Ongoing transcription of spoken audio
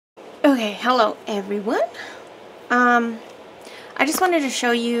Okay, hello everyone. I just wanted to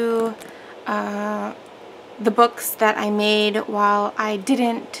show you the books that I made while I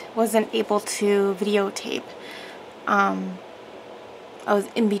wasn't able to videotape. I was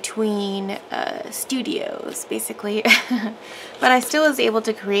in between studios, basically, but I still was able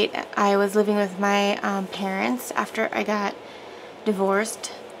to create. I was living with my parents after I got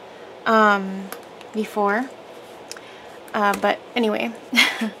divorced before, but anyway.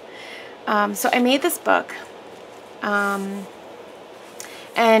 So I made this book, and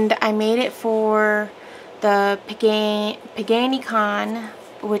I made it for the Paganiscon,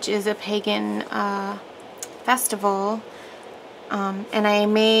 which is a pagan festival, and I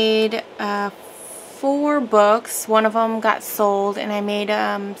made 4 books. One of them got sold, and I made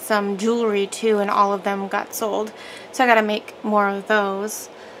some jewelry too, and all of them got sold, so I gotta make more of those,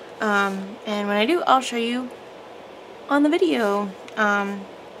 and when I do, I'll show you on the video.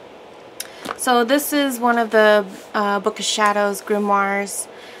 So this is one of the Book of Shadows grimoires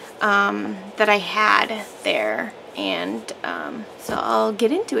that I had there, and so I'll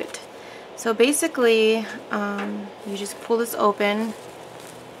get into it. So basically, you just pull this open,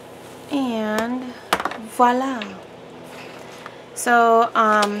 and voila. So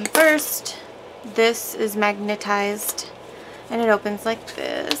first, this is magnetized, and it opens like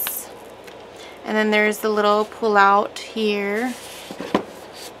this, and then there's the little pull out here.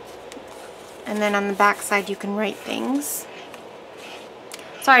 And then on the back side you can write things.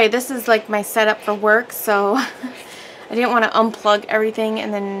 Sorry, this is like my setup for work, so I didn't want to unplug everything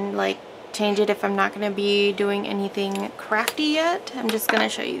and then like change it if I'm not going to be doing anything crafty yet. I'm just going to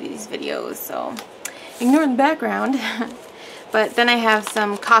show you these videos, so ignore the background. But then I have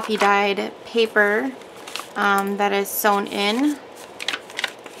some coffee dyed paper that is sewn in.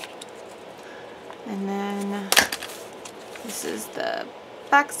 And then this is the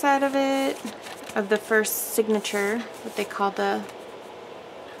back side of it, of the first signature, what they call the,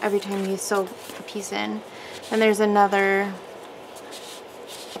 every time you sew a piece in. And there's another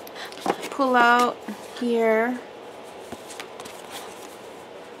pull out here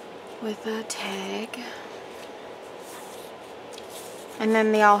with a tag. And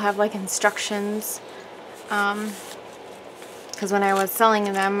then they all have like instructions, because when I was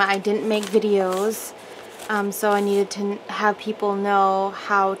selling them I didn't make videos. So I needed to have people know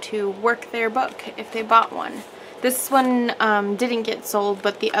how to work their book if they bought one. This one didn't get sold,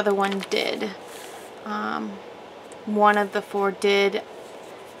 but the other one did. One of the 4 did.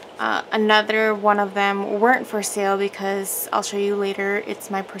 Another one of them weren't for sale because I'll show you later.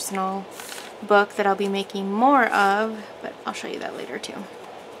 It's my personal book that I'll be making more of, but I'll show you that later too.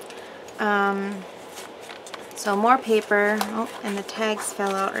 So more paper. Oh, and the tags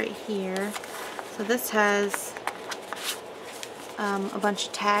fell out right here. So this has a bunch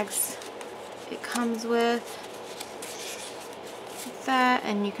of tags it comes with, like that,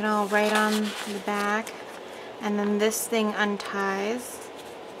 and you can all write on the back. And then this thing unties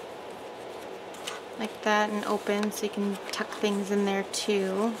like that and opens, so you can tuck things in there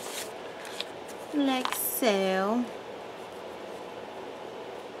too, like so.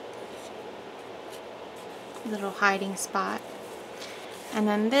 Little hiding spot. And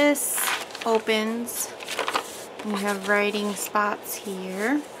then this opens, and you have writing spots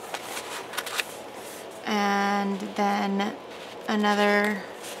here, and then another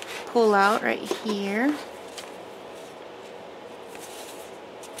pull out right here,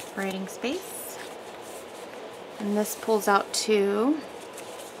 writing space, and this pulls out too,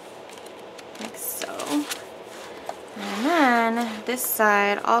 like so. And then this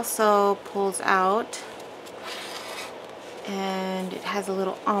side also pulls out, and it has a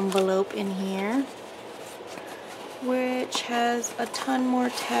little envelope in here which has a ton more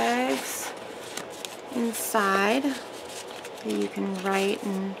tags inside that you can write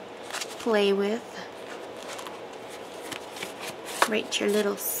and play with. Write your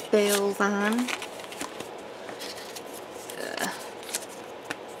little spells on.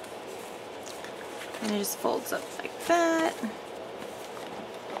 And it just folds up like that.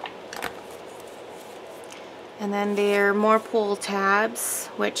 And then there are more pull tabs,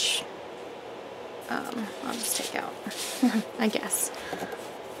 which I'll just take out, I guess.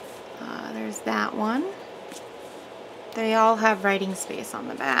 There's that one. They all have writing space on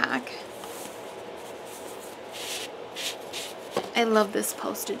the back. I love this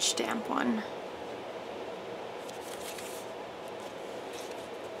postage stamp one.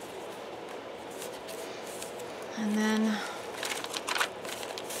 And then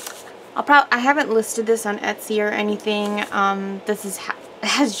I haven't listed this on Etsy or anything. This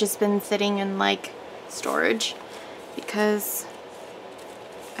has just been sitting in like storage because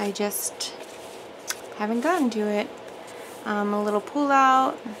I just haven't gotten to it. A little pull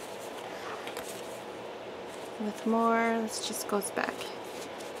out with more. This just goes back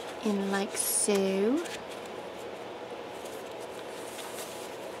in like so.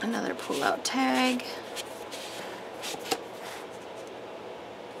 Another pull out tag.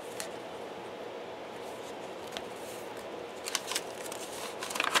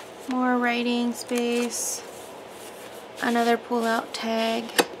 More writing space. Another pull out tag.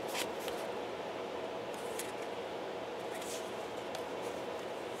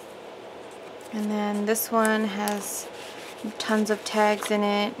 And then this one has tons of tags in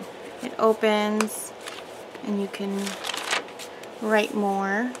it. It opens and you can write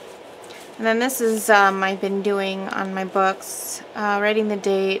more. And then this is I've been doing on my books, writing the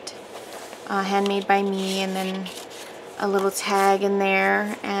date, handmade by me, and then a little tag in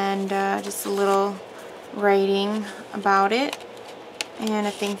there, and just a little writing about it, and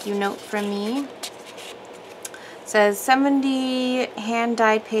a thank you note from me. It says 70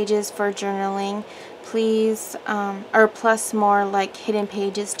 hand-dyed pages for journaling, please, or plus more like hidden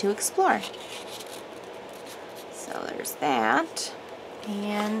pages to explore. So there's that,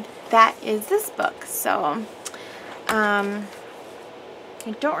 and that is this book. So I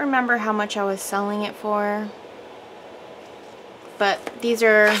don't remember how much I was selling it for, but these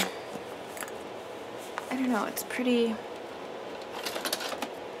are, I don't know, it's pretty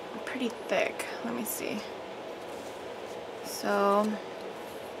thick. Let me see. So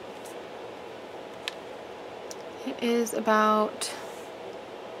it is about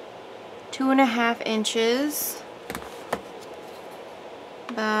 2.5 inches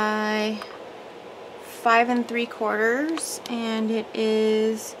by 5 3/4, and it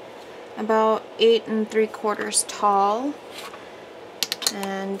is about 8 3/4 tall.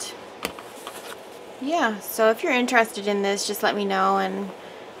 And yeah, so if you're interested in this, just let me know, and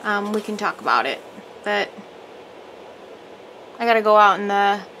we can talk about it. But I gotta go out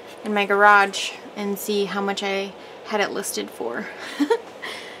in my garage and see how much I had it listed for.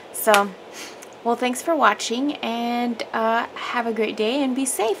 So, well, thanks for watching, and have a great day and be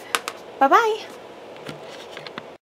safe. Bye bye.